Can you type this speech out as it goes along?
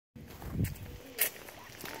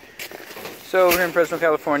So we're in Fresno,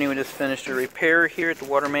 California. We just finished a repair here at the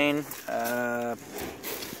water main. That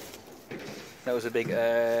was a big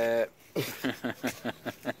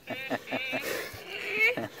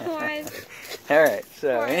Alright,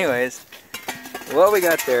 so anyways, what we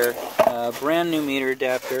got there, brand new meter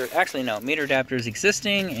adapter. Actually, no, meter adapter is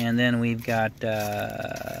existing, and then we've got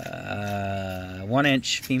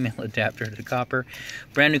 1-inch female adapter to copper.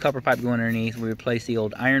 Brand new copper pipe going underneath. We replaced the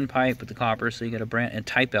old iron pipe with the copper, so you got a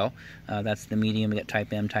type L. That's the medium. We got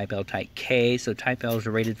type M, type L, type K. So type L is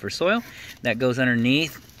rated for soil. That goes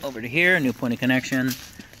underneath over to here. New point of connection.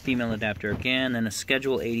 Female adapter again, and a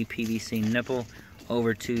Schedule 80 PVC nipple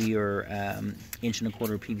over to your 1.25 inch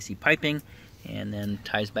PVC piping, and then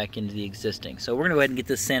ties back into the existing. So we're going to go ahead and get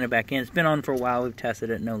this sanded back in. It's been on for a while. We've tested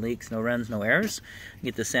it. No leaks, no runs, no errors.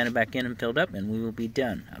 Get this sanded back in and filled up, and we will be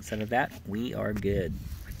done. Outside of that, we are good.